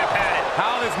the champ had it.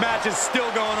 How this match is still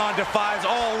going on defies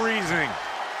all reasoning.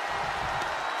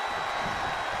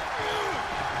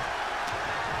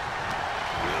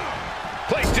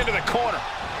 Placed into the corner.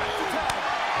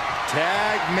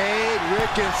 Tag made.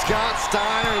 Rick and Scott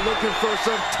Steiner looking for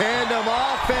some tandem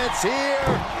offense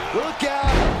here. Look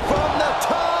out from the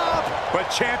top. But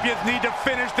champions need to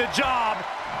finish the job.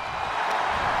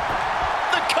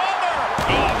 The cover.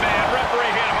 Oh, man,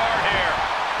 referee hit hard here.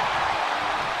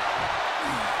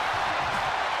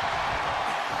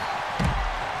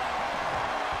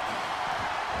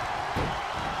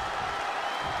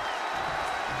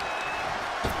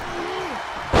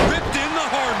 Ripped in the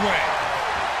hard way.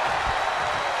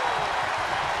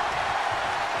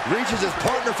 Reaches his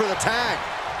partner for the tag.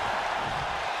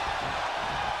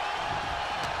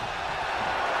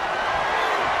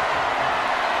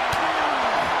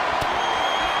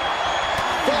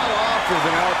 Fought off with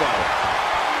an elbow.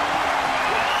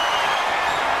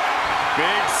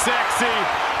 Big Sexy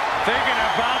thinking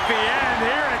about the end.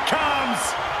 Here it comes.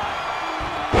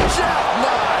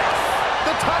 Jackknife.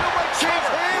 The title might change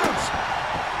hands.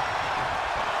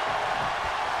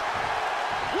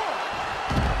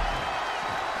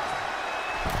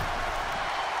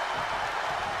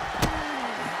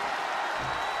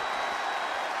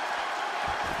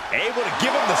 Able to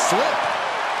give him the slip.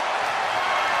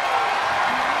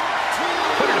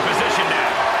 Put her in position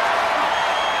now.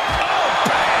 Oh,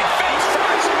 bang! Face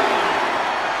first.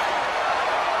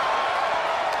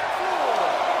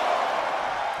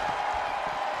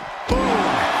 Boom.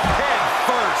 Head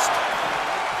first.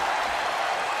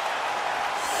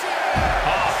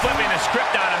 Oh, flipping the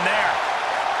script on him there.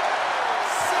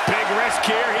 Big risk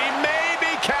here. He may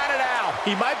be counted out.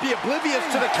 He might be oblivious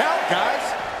to the count,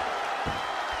 guys.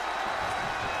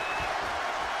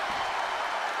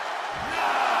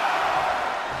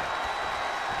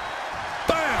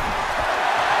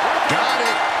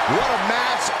 What a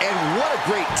match, and what a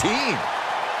great team.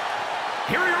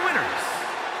 Here are your winners,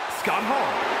 Scott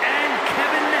Hall and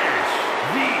Kevin Nash,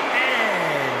 the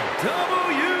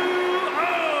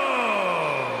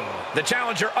NWO. The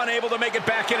challenger unable to make it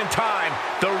back in time.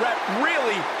 The ref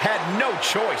really had no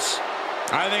choice.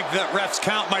 I think that ref's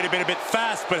count might have been a bit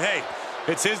fast, but hey,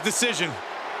 it's his decision.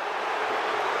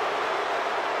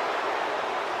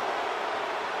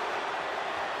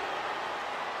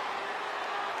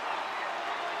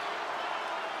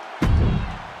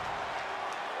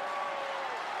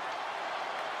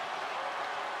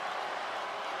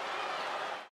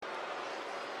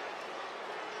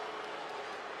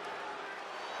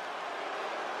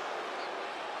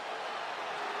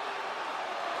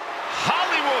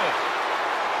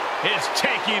 Is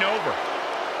taking over.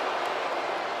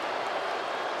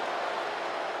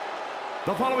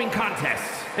 The following contest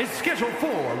is scheduled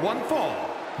for one fall.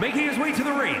 Making his way to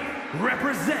the ring,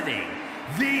 representing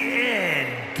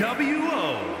the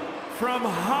NWO from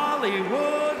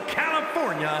Hollywood,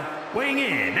 California, weighing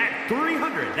in at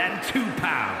 302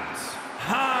 pounds,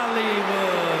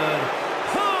 Hollywood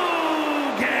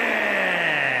Hogan!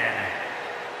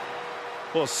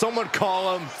 Well, someone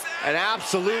call him an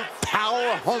absolute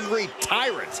power-hungry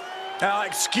tyrant.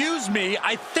 Excuse me,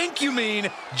 I think you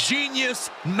mean genius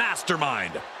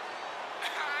mastermind.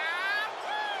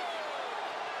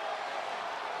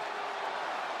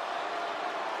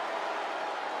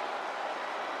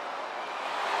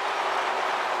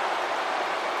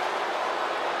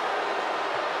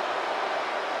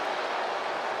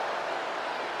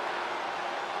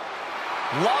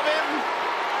 Love him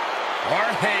or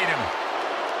hate him.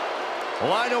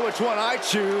 Well, I know which one I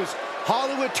choose.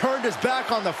 Hollywood turned his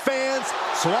back on the fans,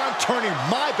 so I'm turning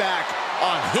my back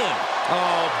on him.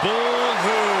 Oh,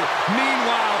 boo-hoo.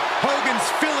 Meanwhile, Hogan's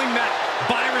filling that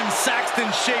Byron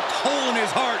Saxton-shaped hole in his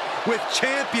heart with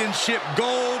championship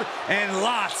gold and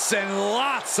lots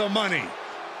of money.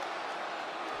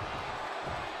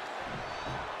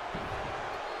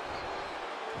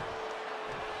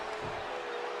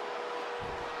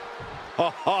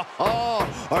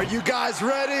 Are you guys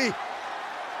ready?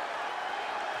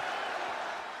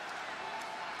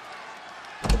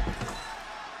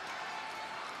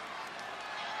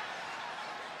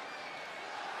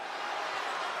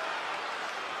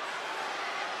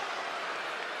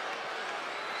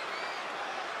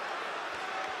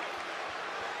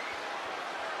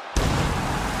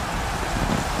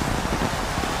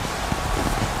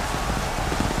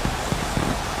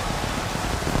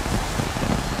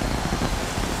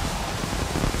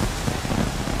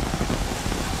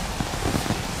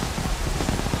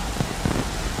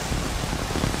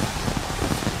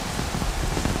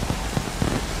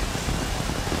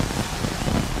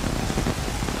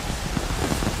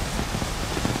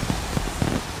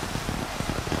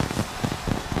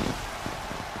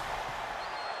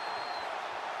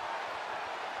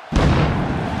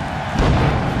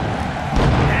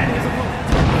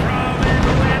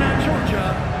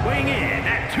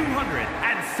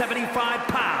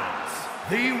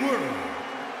 The World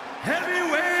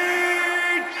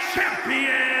Heavyweight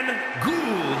Champion,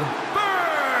 Goldberg!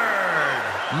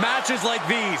 Matches like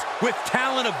these, with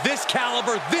talent of this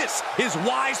caliber, this is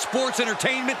why sports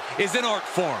entertainment is an art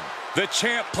form. The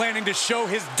champ planning to show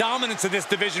his dominance in this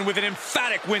division with an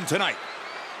emphatic win tonight.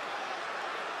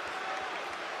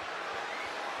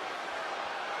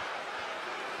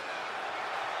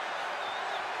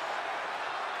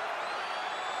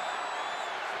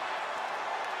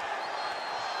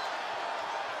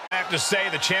 I have to say,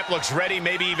 the champ looks ready,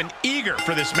 maybe even eager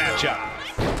for this matchup.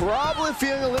 Probably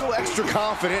feeling a little extra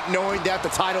confident knowing that the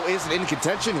title isn't in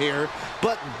contention here,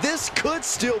 but this could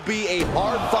still be a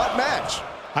hard-fought match.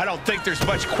 I don't think there's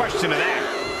much question of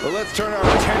that. Well, let's turn our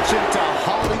attention to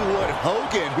Hollywood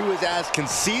Hogan, who is as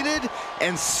conceited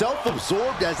and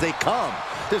self-absorbed as they come.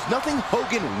 There's nothing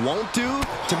Hogan won't do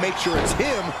to make sure it's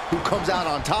him who comes out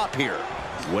on top here.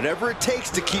 Whatever it takes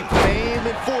to keep fame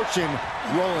and fortune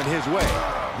rolling his way.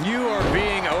 You are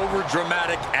being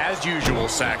over-dramatic as usual,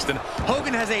 Saxton.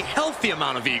 Hogan has a healthy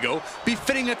amount of ego,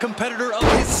 befitting a competitor of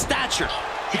his stature,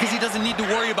 because he doesn't need to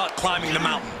worry about climbing the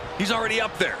mountain. He's already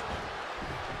up there.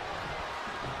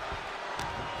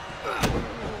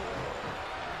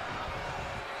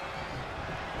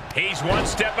 He's one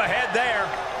step ahead there.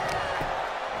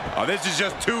 Oh, this is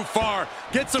just too far.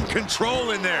 Get some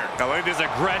control in there. I like this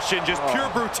aggression, just pure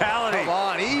brutality. Come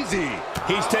on, easy.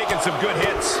 He's taking some good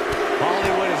hits.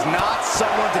 Hollywood is not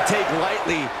someone to take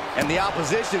lightly, and the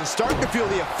opposition is starting to feel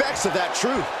the effects of that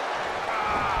truth.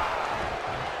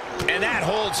 And that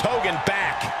holds Hogan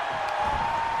back.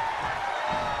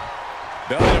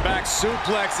 Belly-to-back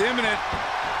suplex imminent.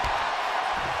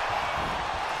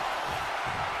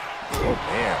 Oh,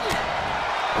 man.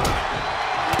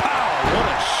 What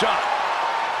a shot.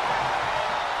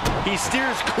 He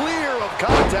steers clear of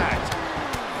contact.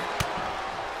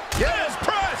 Yes,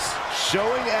 press.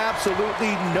 Showing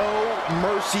absolutely no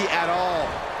mercy at all.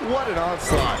 What an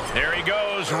onslaught. There he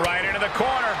goes, right into the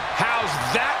corner. How's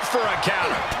that for a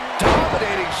counter?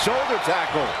 Dominating shoulder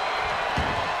tackle.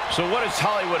 So what does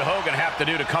Hollywood Hogan have to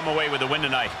do to come away with a win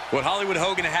tonight? What Hollywood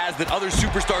Hogan has that other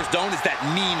superstars don't is that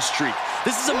mean streak.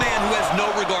 This is a man who has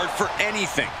no regard for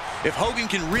anything. If Hogan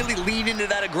can really lean into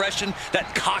that aggression,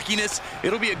 that cockiness,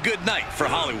 it'll be a good night for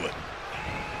Hollywood.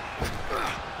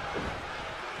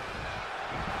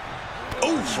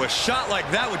 Oof, a shot like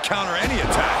that would counter any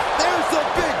attack. There's the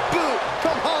big boot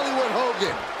from Hollywood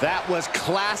Hogan. That was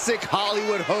classic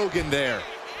Hollywood Hogan there.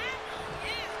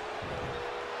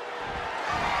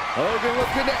 Hogan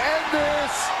looking to end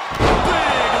this.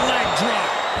 Big leg drop.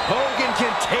 Hogan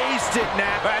can taste it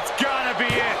now. That's gotta be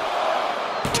it.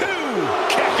 2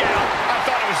 kick out. I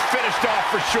thought it was finished off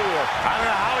for sure. I don't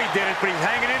know how he did it, but he's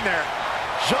hanging in there.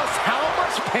 Just how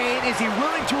much pain is he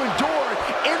willing to endure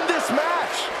in this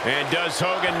match? And does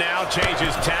Hogan now change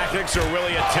his tactics, or will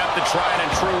he attempt to try it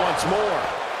and true once more?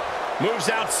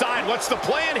 Moves outside. What's the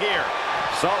plan here?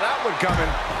 Saw that one coming.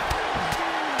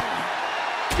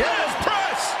 Yes,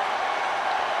 press!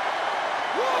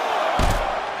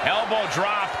 Elbow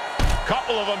drop.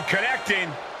 Couple of them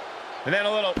connecting. And then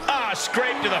a little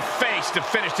scrape to the face to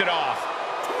finish it off.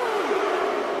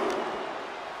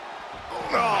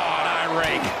 Oh, an eye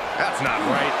rake. That's not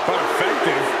right, but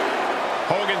effective.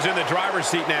 Hogan's in the driver's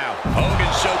seat now.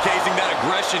 Hogan showcasing that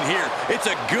aggression here. It's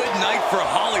a good night for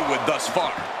Hollywood thus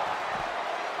far.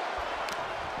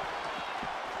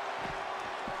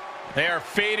 They are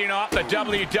feeding off the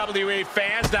WWE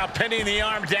fans, now pinning the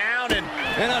arm down and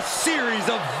a series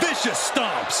of vicious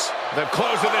stomps. the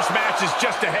close of this match is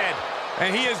just ahead.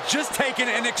 And he has just taken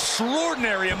an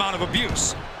extraordinary amount of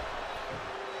abuse.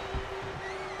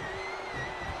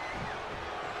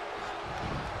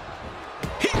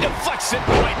 He deflects it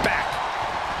right back.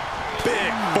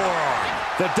 Big forearm.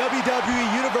 The WWE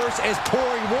Universe is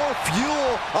pouring more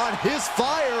fuel on his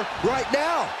fire right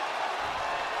now.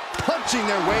 Punching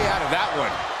their way out of that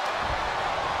one.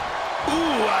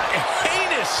 Ooh, a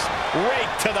heinous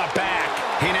rake to the back.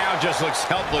 He now just looks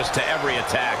helpless to every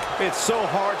attack. It's so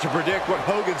hard to predict what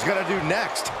Hogan's gonna do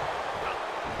next.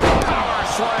 Power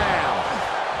slam.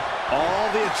 All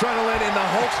the adrenaline in the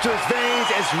Hulkster's veins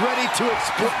is ready to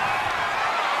explode.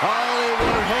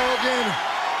 Hollywood Hogan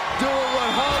doing what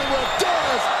Hollywood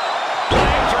does.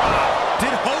 Leg drop.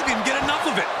 Did Hogan get enough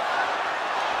of it?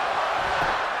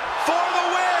 For the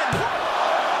win.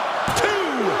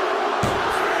 2.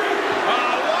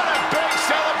 What a big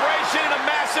celebration and a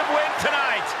massive win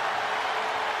tonight.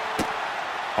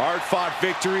 Hard-fought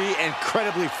victory,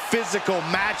 incredibly physical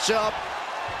matchup,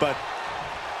 but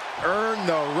earned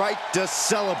the right to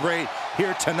celebrate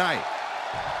here tonight.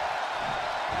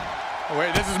 Oh,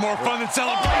 wait, this is more fun than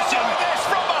celebration. Oh, this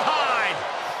from behind.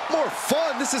 More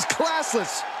fun, this is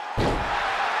classless.